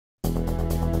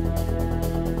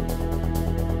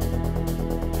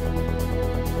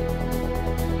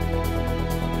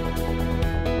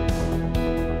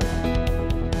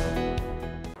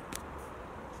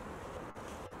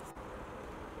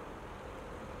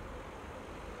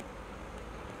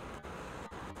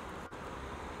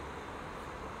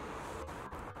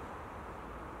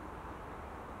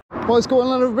What's going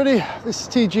on, everybody? This is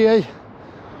TGA.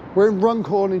 We're in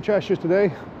Runcorn in Cheshire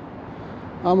today,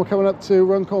 and we're coming up to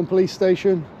Runcorn Police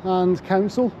Station and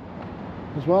Council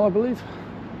as well, I believe.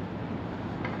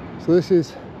 So this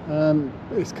is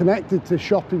it's connected to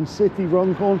Shopping City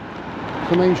Runcorn,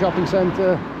 the main shopping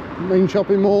centre, main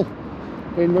shopping mall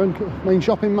in Runcorn, main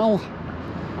shopping mall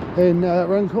in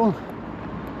Runcorn.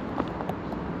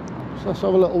 So let's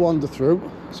have a little wander through.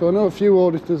 So I know a few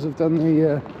auditors have done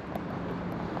the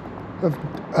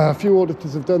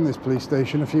this police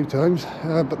station a few times,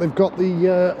 but they've got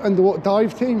the underwater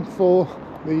dive team for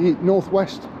the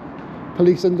Northwest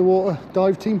Police Underwater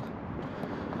Dive Team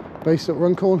based at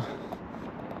Runcorn.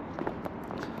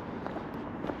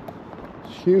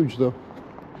 It's huge though.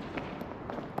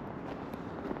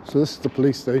 So this is the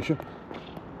police station.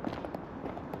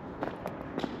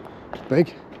 It's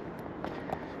big.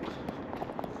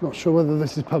 Not sure whether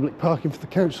this is public parking for the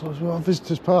council as well.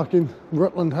 Visitors parking,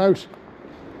 Rutland House.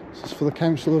 This is for the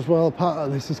council as well. Part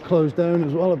of this is closed down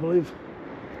as well, I believe.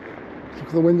 Look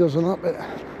at the windows on that bit.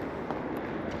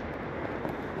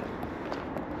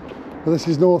 But this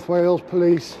is North Wales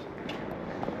Police,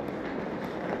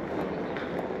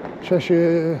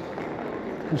 Cheshire,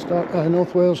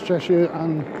 North Wales, Cheshire,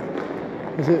 and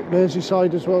is it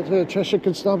Merseyside as well? Yeah, Cheshire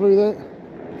Constabulary there.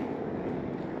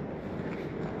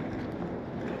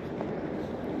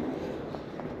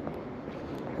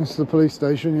 This is the police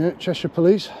station, yeah, Cheshire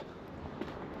Police.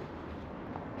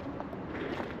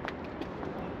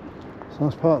 So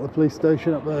that's part of the police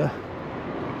station up there.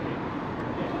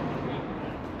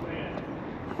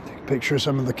 Take a picture of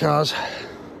some of the cars. I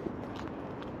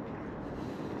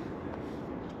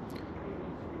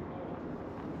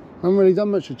haven't really done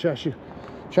much with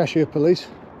Cheshire Police.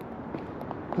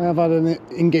 I have had an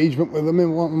engagement with them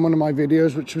in one of my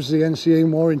videos, which was the NCA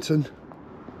in Warrington.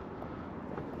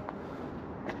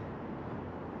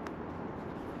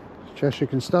 Cheshire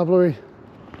Constabulary.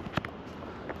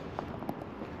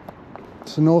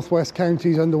 It's the Northwest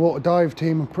Counties Underwater Dive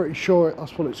Team, I'm pretty sure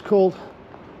that's what it's called.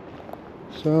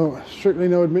 So, strictly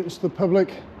no admittance to the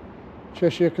public,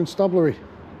 Cheshire Constabulary.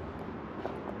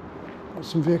 Got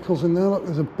some vehicles in there, look,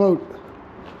 there's a boat.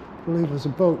 I believe there's a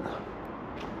boat.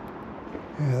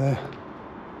 Yeah, there.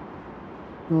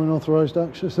 No unauthorised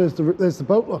access. There's the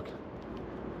boat, look.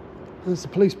 There's the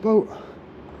police boat.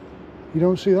 You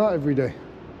don't see that every day.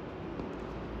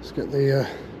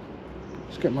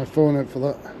 Let's get my phone out for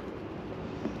that.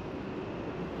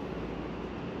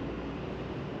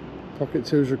 Pocket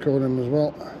 2's recording as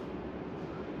well.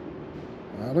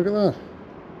 Ah, look at that.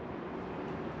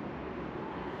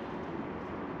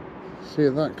 See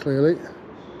it that clearly.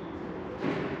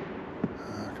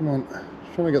 Ah, come on,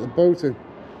 just trying to get the boat in.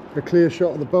 A clear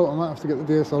shot of the boat. I might have to get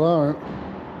the DSLR out.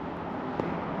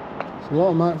 There's a lot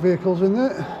of marked vehicles in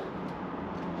there.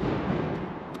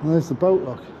 And there's the boat,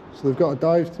 look. So they've got a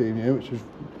dive team here, which is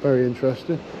very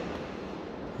interesting.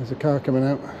 There's a car coming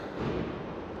out,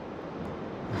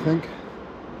 I think.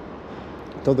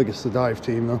 Don't think it's the dive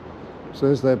team though. So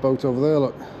there's their boat over there,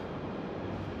 look.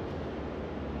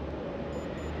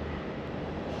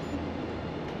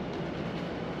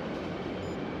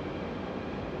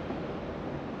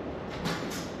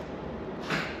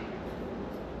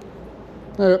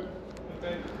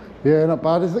 Yeah, not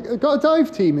bad. Has it got a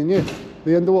dive team in you?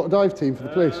 The underwater dive team for the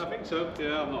police? I think so,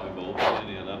 yeah, I'm not involved in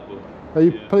any of that. But, are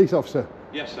you a police officer?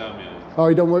 Yes, I am, yeah. Oh,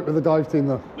 you don't work with the dive team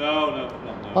though? No.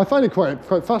 I find it quite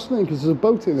fascinating because there's a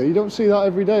boat in there. You don't see that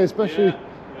every day, especially, I'm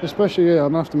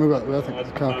gonna have to move out of there. I think there's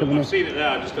a car coming in. I've seen it there,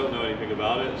 I just don't know anything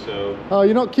about it, so... Oh,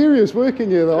 you're not curious working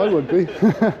here though? I would be.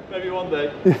 Maybe one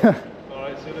day. Yeah.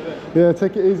 Alright, see you in a bit. Yeah,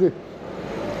 take it easy.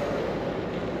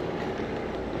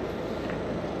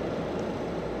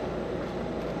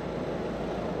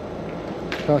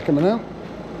 Car coming out.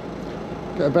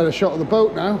 Get a better shot of the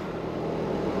boat now.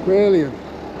 Brilliant.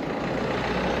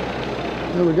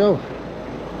 There we go.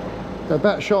 Get a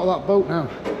better shot of that boat now.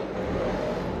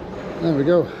 There we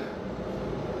go.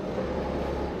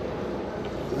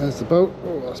 There's the boat.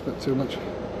 Oh, that's a bit too much.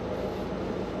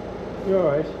 You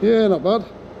alright? Yeah, not bad.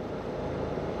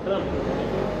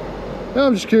 Yeah,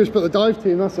 I'm just curious about the dive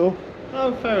team, that's all.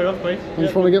 Oh, fair enough, mate. I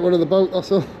just want to get one of the boat,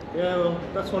 that's all. Yeah, well,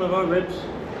 that's one of our ribs.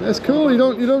 It's cool. You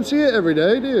don't see it every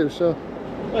day, do you? So.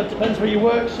 Well, it depends where you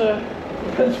work, sir.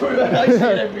 Depends where I see it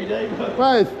every day. But...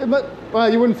 Well,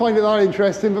 you wouldn't find it that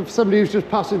interesting, but for somebody who's just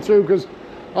passing through, because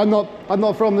I'm not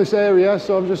from this area,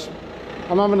 so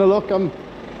I'm having a look.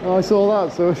 I saw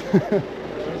that, so it's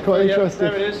quite interesting.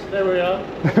 There it is. There we are.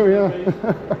 There we are.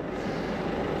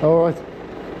 All right.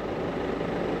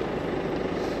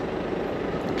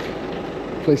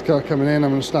 Police car coming in.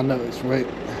 I'm going to stand out this way.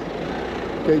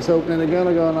 Gates opening again.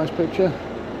 I got a nice picture.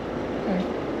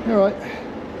 Okay. All right.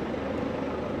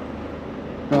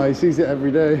 No, he sees it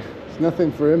every day. It's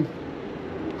nothing for him.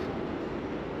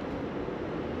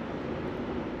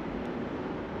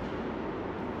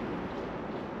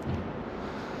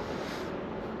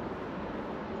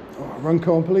 Oh,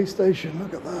 Runcorn Police Station.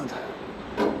 Look at that.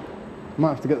 I might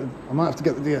have to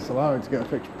get the DSLR to get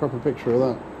a proper picture of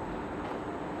that.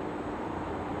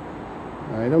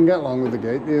 You don't get long with the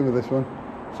gate, do you, with this one?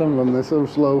 Some of them, they're so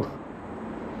slow.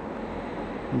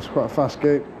 It's quite a fast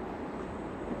gate.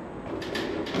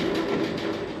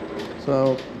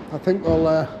 So I think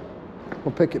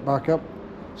we'll pick it back up.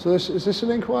 So is this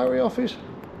an inquiry office?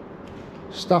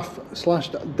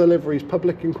 Staff/deliveries,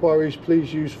 public inquiries,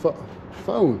 please use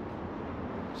phone.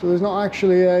 So there's not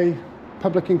actually a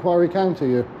public inquiry counter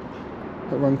here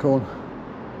at Runcorn.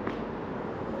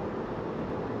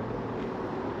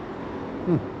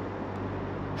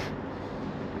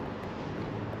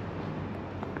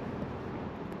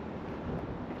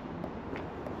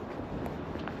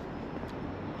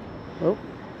 Oh,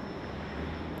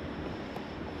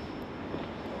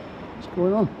 what's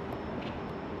going on?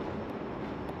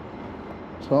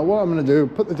 So what I'm going to do,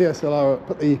 put the DSLR up,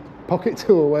 put the pocket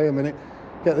tool away a minute,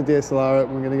 get the DSLR up,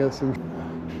 and we're going to get some...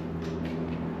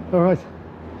 All right.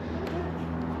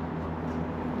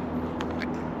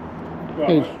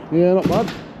 Right. Yeah, not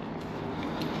bad.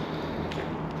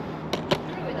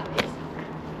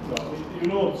 You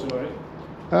know what to,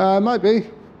 eh? Might be.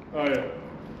 Oh yeah.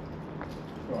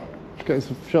 Right. Just getting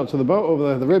some shots of the boat over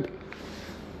there, the rib.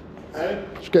 Hey?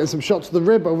 Just getting some shots of the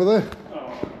rib over there.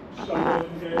 Oh, so you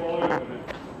can get all over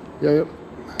it. Yeah, yep.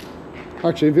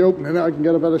 Actually, if you open it, I can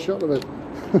get a better shot of it.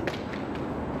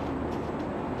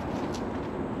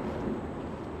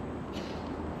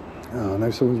 Oh, now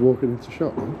someone's walking into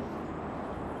shot, man.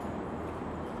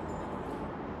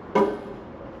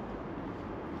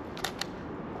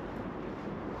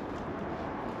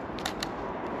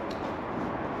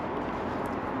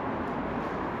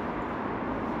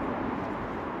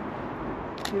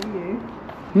 Who are you?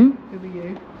 Hmm? Who are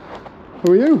you?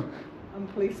 Who are you? I'm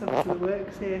police officer that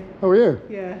works here. How are you?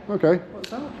 Yeah. Okay.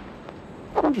 What's up?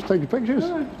 I'm just taking pictures.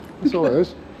 Oh. That's all it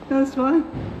is. No, that's fine.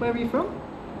 Where are you from?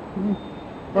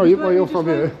 Oh, you're from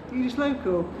here? You just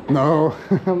local? No,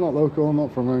 I'm not local. I'm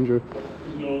not from around here.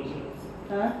 He's not.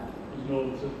 Huh? He's not.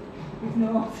 He's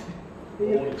not. Are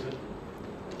you- Auditor.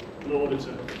 An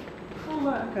auditor. Oh,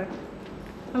 right, okay.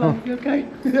 Hello, you okay?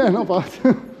 Yeah, not bad.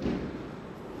 Checking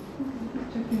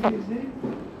who's new.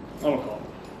 I'm a cop.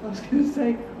 I was going to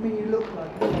say, I mean, you look like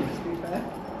it, to be fair.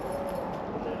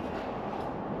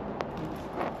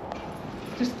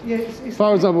 Just, yeah, it's As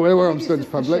far as I'm aware, where I'm it's still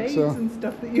just the public, shades so... and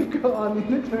stuff that you've got on,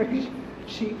 you look very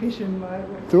sheepish and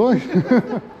like... Do I?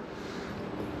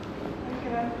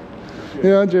 Okay.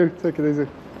 Yeah, Andrew, take it easy.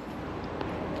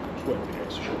 Just waiting for the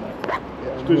gates to shut, mate. Yeah,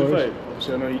 Just do us a favour.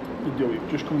 Obviously, I know you do it.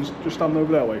 Just stand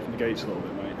over there away from the gates a little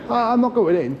bit, mate. I'm not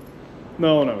going in.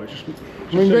 No, it's just I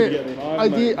mean, so you get the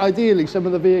vibe, mate. ideally, some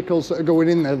of the vehicles that are going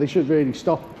in there, they should really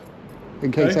stop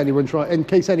in case Eh? anyone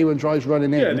tries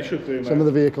running in. Yeah, they should do, Some mate. of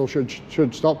the vehicles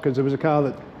should stop, because there was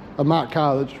a marked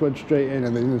car that just went straight in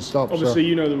and they didn't stop. Obviously, so.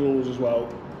 you know the rules as well.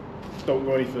 Don't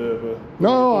go any further.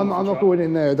 No, I'm not going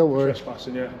in there. Don't worry.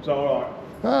 Trespassing, yeah. Is that all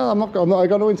right? I'm not. I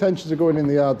got no intentions of going in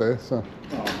the yard there. So,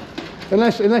 Oh.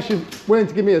 unless you're willing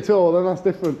to give me a tour, then that's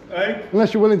different. Hey?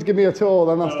 Unless you're willing to give me a tour,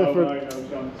 then that's No, different. mate, no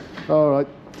chance. All right,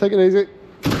 take it easy.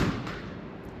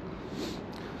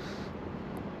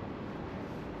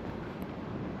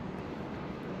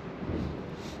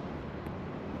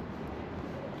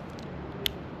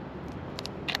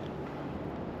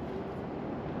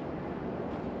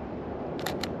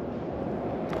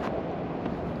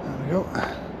 There we go.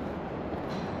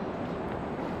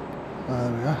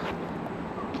 There we are.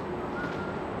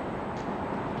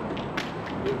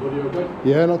 Everybody okay?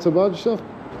 Yeah, not too bad yourself.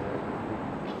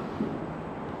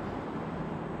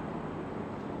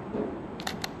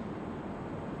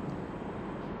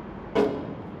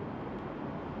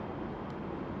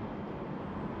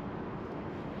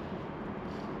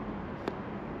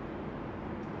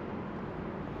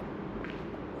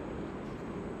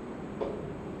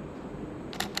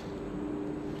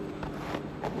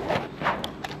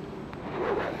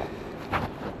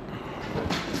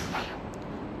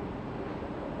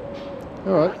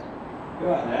 All right. You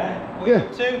right there? What Yeah. you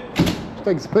up to? Just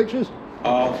taking some pictures.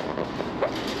 Oh,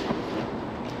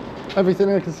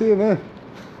 Everything I can see in there.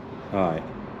 alright.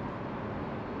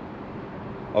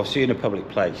 Obviously in a public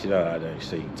place, you know how to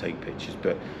so you can take pictures,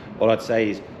 but all I'd say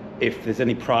is if there's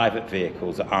any private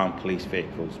vehicles that aren't police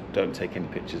vehicles, don't take any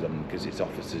pictures of them because it's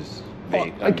officers'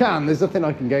 vehicles. I can. There's nothing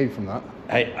I can gain from that.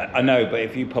 I know, but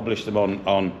if you publish them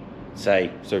on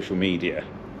say social media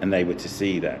and they were to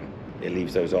see them, it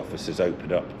leaves those officers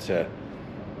open up to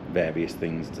various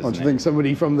things, doesn't Or do you think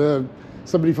somebody from the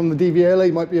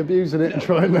DVLA might be abusing it and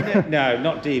trying to... No,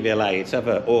 not DVLA, it's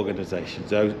other organisations,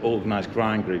 those organised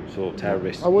crime groups or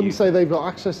terrorists. I wouldn't say they've got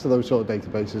access to those sort of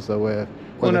databases though, where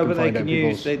Well, no, but they find out can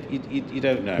use, you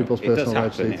don't know. people's It does personal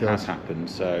happen, it details. has happened,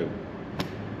 so,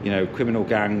 you know, criminal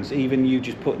gangs, even you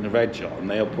just putting the reg on,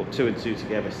 they'll put 2 and 2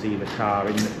 together, see the car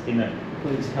in a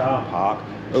police car park,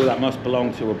 oh, that must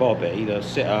belong to a Bobby, they'll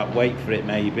sit up, wait for it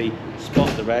maybe,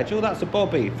 spot the reg, oh, that's a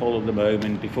Bobby, follow them home,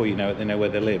 and before you know it, they know where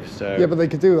they live, so... Yeah, but they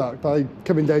could do that by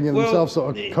coming down here themselves,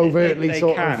 sort of covertly, they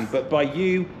can, but by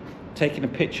you taking a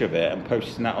picture of it and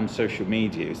posting that on social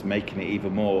media is making it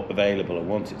even more available, and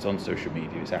once it's on social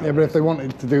media, it's out. Yeah, but if they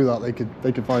wanted to do that,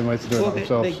 they could find ways to do it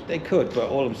themselves. They could, but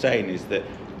all I'm saying is that,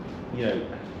 you know,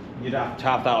 you'd have to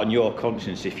have that on your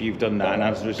conscience if you've done that, and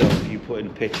as a result of you putting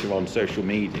a picture on social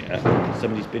media,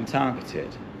 somebody's been targeted.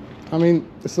 I mean,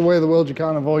 it's the way of the world. You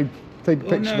can't avoid taking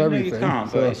pictures of everything. No, you can't.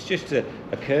 so. But it's just a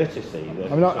courtesy.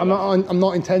 That, I'm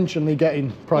not intentionally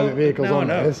getting private vehicles on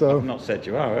there. So I've not said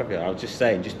you are, have you? I was just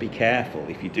saying, just be careful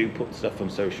if you do put stuff on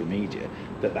social media.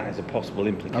 That is a possible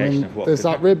implication of what. There's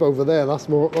that rib over there. That's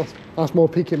more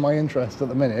piquing my interest at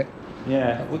the minute.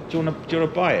 Yeah. Well, do you want to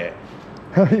buy it?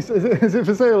 Is it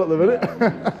for sale at the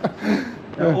minute?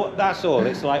 No, that's all.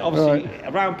 It's like, obviously,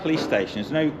 around police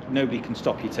stations, nobody can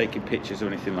stop you taking pictures or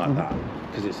anything like that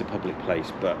because it's a public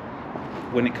place. But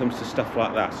when it comes to stuff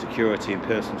like that, security and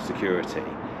personal security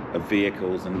of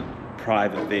vehicles and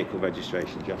private vehicle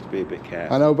registrations, you have to be a bit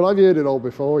careful. I know, but I've heard it all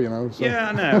before, you know. So. Yeah,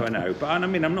 I know. But I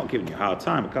mean, I'm not giving you a hard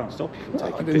time. I can't stop you from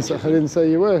taking pictures. I didn't say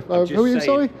you were. Who are you,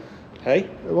 sorry? Hey?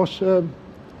 What's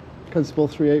Constable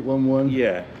 3811?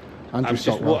 Yeah. Andrew I'm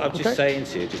Stockwell. just saying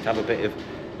to you, just have a bit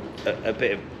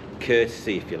of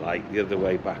courtesy, if you like, the other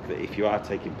way back, that if you are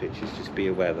taking pictures, just be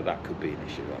aware that could be an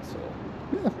issue, that's all.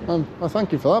 Yeah, I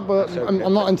thank you for that, but okay.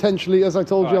 I'm not intentionally, as I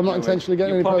told you, I'm not intentionally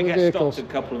getting any private vehicles. You'll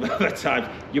probably get stopped a couple of other times.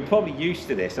 You're probably used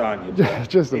to this, aren't you? Yeah,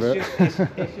 just a bit. It's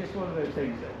just one of those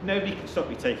things that nobody can stop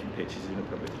you taking pictures in a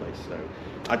public place, so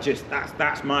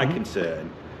that's my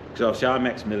concern. Because obviously I'm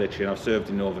ex-military and I've served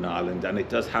in Northern Ireland, and it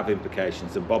does have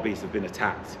implications, and bobbies have been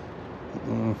attacked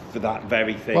for that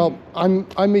very thing. Well, I'm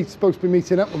supposed to be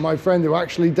meeting up with my friend who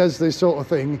actually does this sort of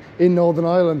thing in Northern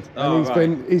Ireland,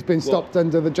 and he's been stopped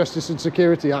under the Justice and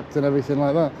Security Act and everything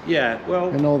like that. Yeah, well,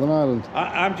 in Northern Ireland.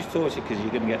 I'm just talking because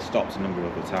you're going to get stopped a number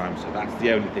of other times, so that's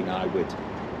the only thing I would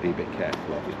be a bit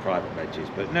careful of, is private veggies,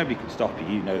 but nobody can stop you.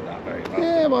 You know that very well.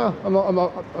 Yeah,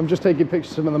 well, I'm just taking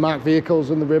pictures of some of the marked vehicles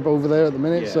and the rib over there at the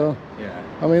minute. So yeah.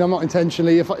 I mean, I'm not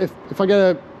intentionally. If I get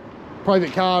a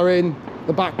private car in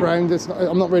the background,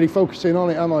 I'm not really focusing on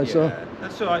it, am I? Yeah, so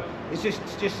that's all right. It's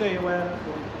just so you're aware.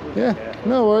 Yeah,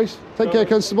 no worries. Take care,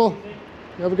 Constable.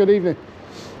 You have a good evening.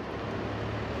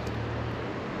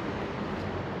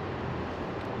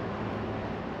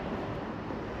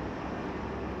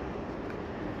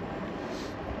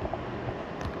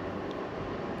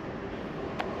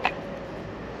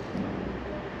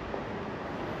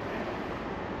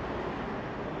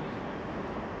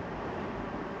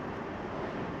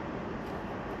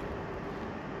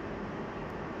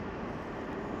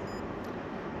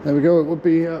 There we go, it would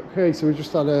be, okay, so we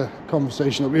just had a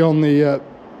conversation. It'll be on the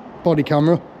body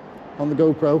camera, on the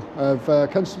GoPro,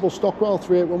 of Constable Stockwell,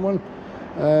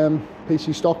 3811,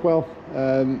 PC Stockwell.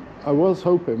 I was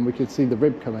hoping we could see the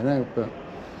rib coming out, but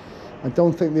I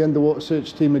don't think the underwater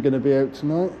search team are going to be out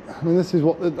tonight. I mean,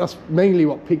 that's mainly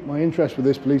what piqued my interest with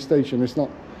this police station. It's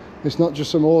not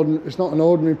just an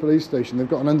ordinary police station. They've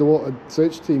got an underwater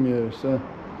search team here. It's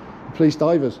police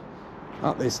divers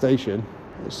at this station.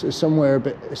 It's somewhere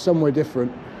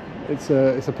different. It's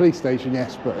a police station,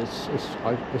 yes, but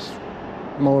it's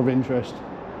more of interest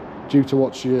due to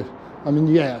what I mean,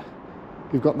 yeah,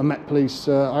 you've got the Met Police.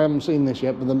 I haven't seen this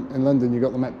yet, but in London you've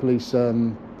got the Met Police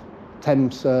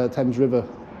Thames River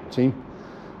team,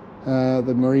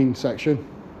 the marine section.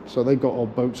 So they've got all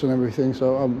boats and everything.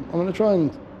 So I'm going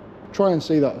to try and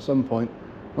see that at some point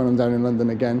when I'm down in London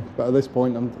again. But at this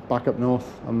point, I'm back up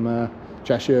north. I'm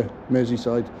Cheshire,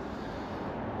 Merseyside,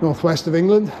 northwest of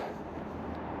England.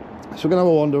 So we're gonna have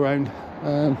a wander around.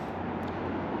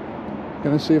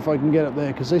 Gonna see if I can get up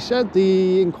there, because they said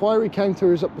the inquiry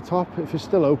counter is up the top. If it's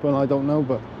still open, I don't know,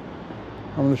 but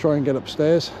I'm gonna try and get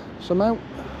upstairs somehow.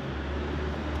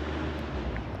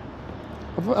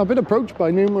 I've been approached by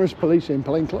numerous police in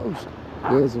plain clothes.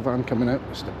 There's a van coming out.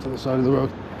 Step to the side of the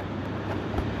road.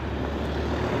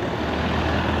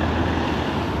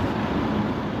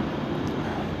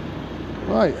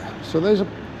 Right, so there's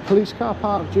police car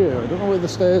parked here. I don't know where the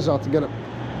stairs are to get up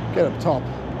top.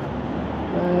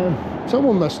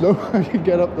 Someone must know how you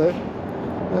get up there.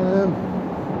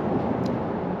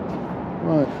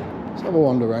 Right, let's have a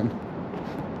wander around.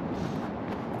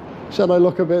 Said I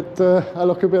look a bit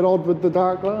odd with the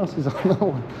dark glasses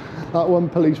on that one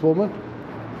policewoman.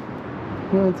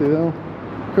 Oh dear,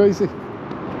 crazy.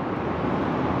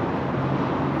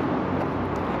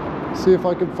 See if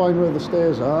I can find where the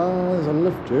stairs are. Ah, there's a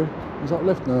lift here. Is that a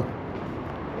lift now?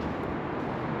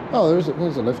 Oh, there's a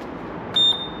lift.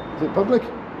 Is it public?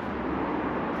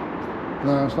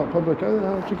 No, it's not public.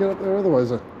 How did you get up there otherwise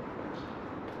then?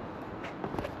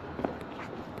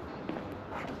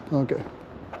 Okay.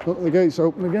 Oh, the gate's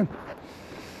open again.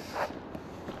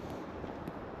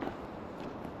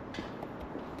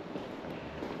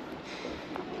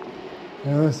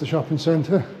 Yeah, there's the shopping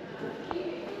centre.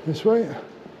 This way.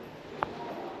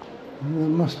 And it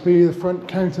must be, the front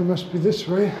counter must be this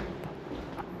way.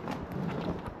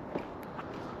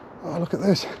 Oh, look at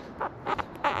this.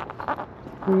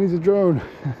 Who needs a drone?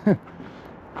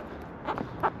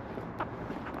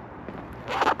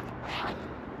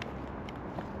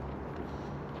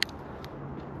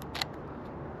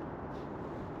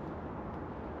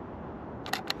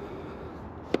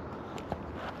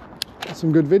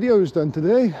 Some good videos done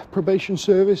today. Probation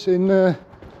service in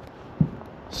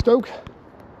Stoke.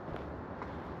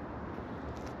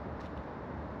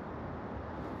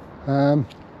 A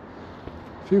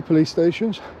few police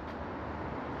stations.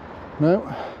 No.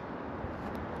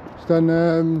 It's done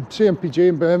CMPG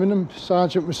in Birmingham.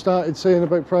 Sergeant was started saying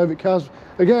about private cars.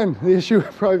 Again, the issue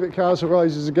of private cars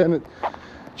arises again at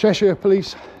Cheshire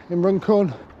Police in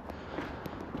Runcorn.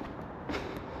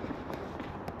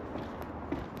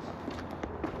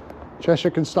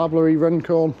 Cheshire Constabulary,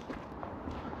 Runcorn.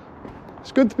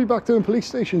 It's good to be back doing police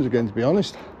stations again, to be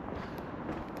honest.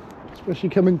 Especially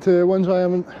coming to ones I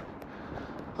haven't.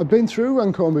 I've been through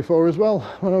Runcorn before as well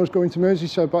when I was going to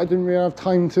Merseyside, but I didn't really have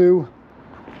time to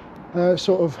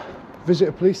sort of visit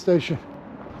a police station.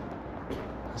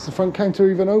 Is the front counter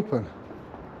even open?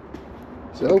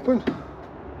 Is it open?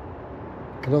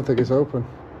 I don't think it's open.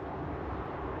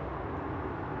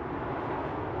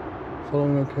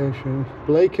 Following location: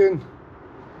 Blacon,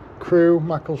 Crewe,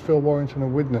 Macclesfield, Warrington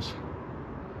and Widnes.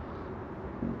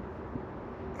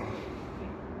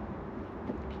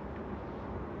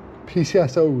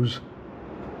 PCSOs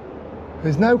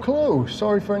is now closed.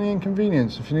 Sorry for any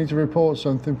inconvenience. If you need to report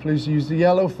something, please use the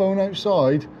yellow phone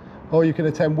outside, or you can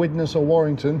attend Widnes or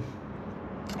Warrington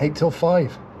 8 till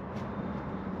 5.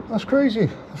 That's crazy.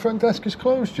 The front desk is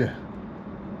closed here.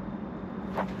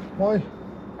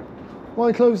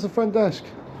 Why close the front desk?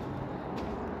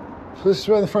 So this is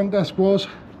where the front desk was.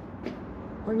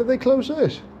 When did they close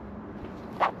this?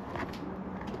 I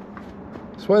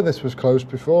swear this was closed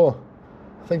before.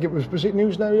 I think it was it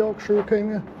News Now Yorkshire who came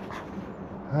here?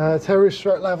 Terrorist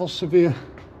threat level severe.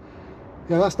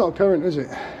 Yeah, that's not current, is it?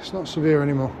 It's not severe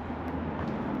anymore.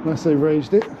 Unless they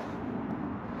raised it.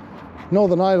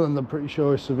 Northern Ireland, I'm pretty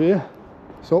sure, is severe.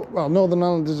 So, well, Northern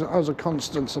Ireland has a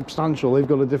constant substantial. They've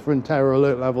got a different terror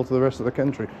alert level to the rest of the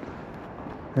country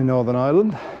in Northern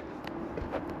Ireland.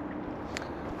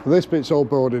 This bit's all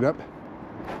boarded up.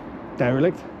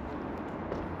 Derelict.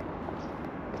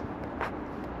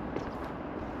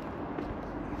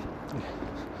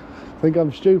 I think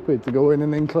I'm stupid to go in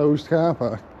an enclosed car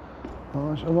park.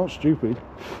 Oh, I'm not stupid.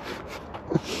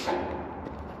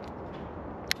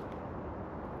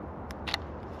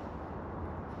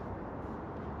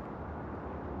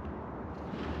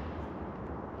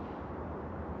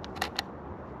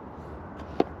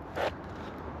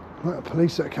 Right,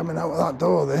 police are coming out of that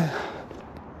door there.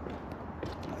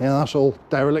 Yeah, that's all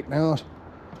derelict now.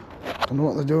 I don't know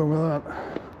what they're doing with that.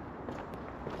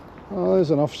 Oh,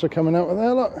 there's an officer coming out of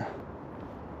there, look.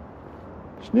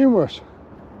 It's numerous.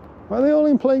 Why are they all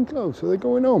in plain clothes? Are they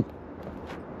going home?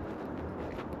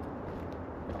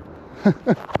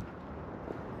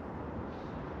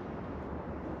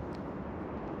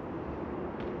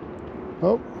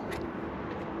 Oh.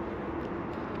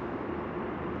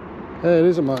 Hey, it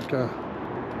is a marked car.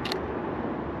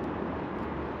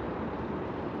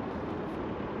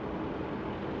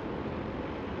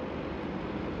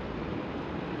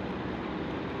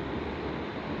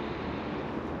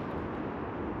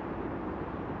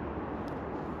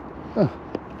 Huh.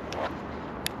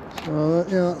 So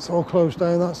yeah, that's all closed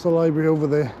down. That's the library over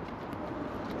there.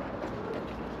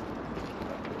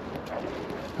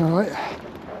 All right.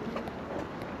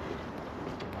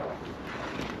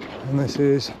 And this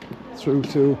is through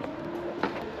to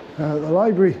the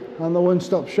library and the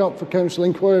one-stop shop for council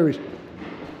inquiries.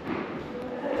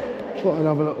 Thought I'd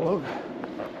have a little look.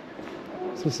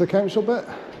 Is this the council bit?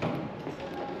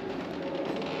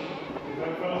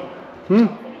 You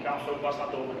can't film past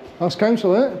that door. That's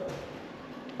council, isn't it?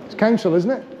 It's council, isn't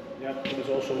it? Yeah, but there's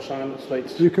also a sign that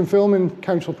states You can film in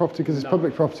council property because it's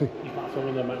public property. you can't film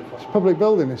in the mountain It's a public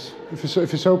building.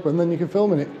 If it's open, then you can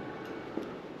film in it.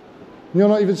 You're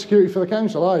not even security for the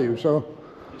council, are you? So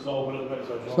It's not open at the minute,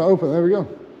 so it's not open. There we go.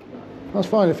 That's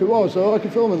fine. If it was, so I can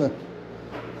film in there. I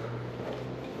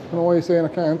don't know why you're saying I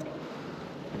can't.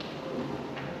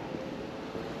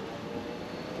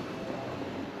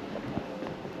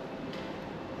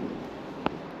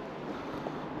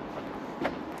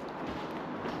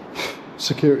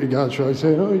 Security guard tries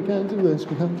saying, "Oh, you can't do this.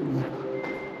 We can't do that."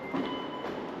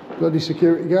 Bloody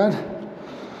security guard.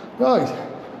 Right.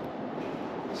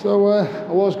 So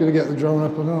I was going to get the drone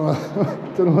up. I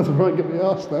don't know whether I get me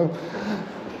arse now,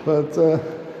 but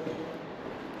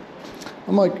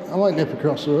I might nip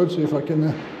across the road, see if I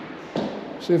can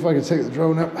take the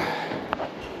drone up.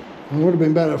 It would have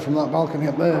been better from that balcony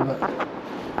up there, but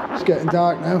it's getting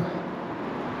dark now,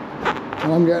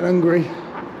 and I'm getting hungry.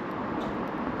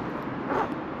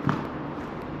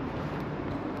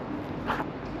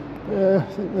 Yeah, I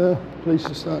think the police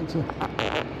are starting to.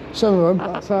 Some of them.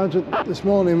 That sergeant this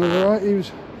morning was alright. He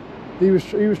was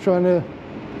trying to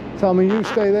tell me you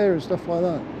stay there and stuff like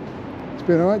that. It's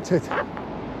been alright, tit.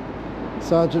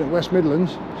 Sergeant at West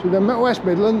Midlands. So we've done West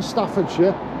Midlands,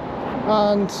 Staffordshire,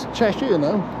 and Cheshire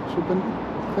now. So we've been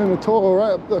doing a tour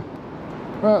right up the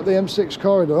M6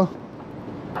 corridor.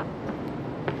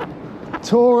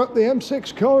 Tour up the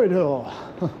M6 corridor.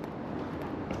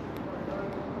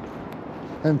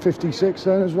 M56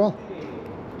 then as well.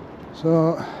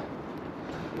 So,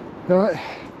 right.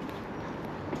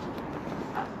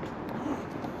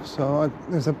 So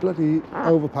there's a bloody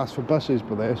overpass for buses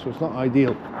by there, so it's not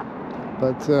ideal.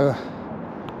 But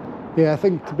yeah, I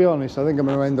think, to be honest, I think I'm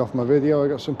going to end off my video. I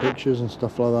got some pictures and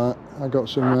stuff like that. I got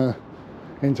some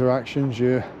interactions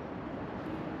here.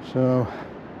 So,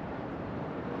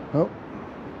 oh,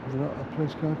 is that a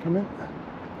police car coming?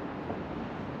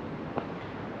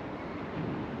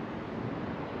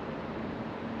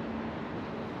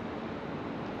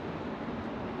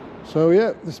 So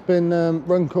yeah, it's been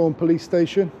Runcorn Police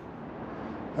Station.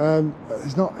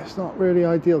 It's not really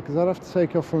ideal because I'd have to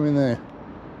take off from in there,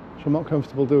 which I'm not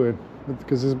comfortable doing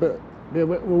because there's a bit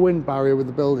of a wind barrier with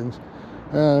the buildings.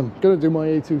 Going to do my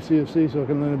A2 CFC so I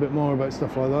can learn a bit more about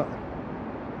stuff like that.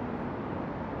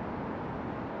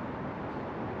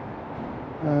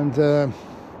 And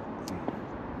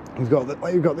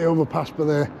you've got the overpass by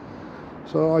there.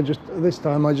 So this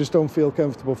time I just don't feel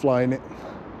comfortable flying it,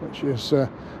 which is. I'm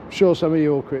sure some of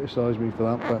you will criticise me for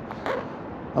that, but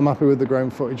I'm happy with the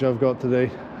ground footage I've got today,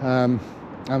 and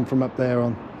from up there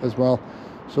on as well.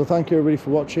 So thank you everybody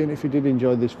for watching. If you did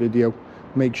enjoy this video,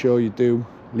 make sure you do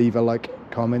leave a like,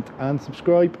 comment and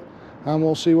subscribe, and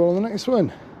we'll see you all on the next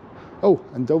one. Oh,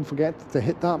 and don't forget to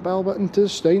hit that bell button to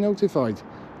stay notified.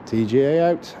 TGA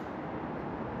out.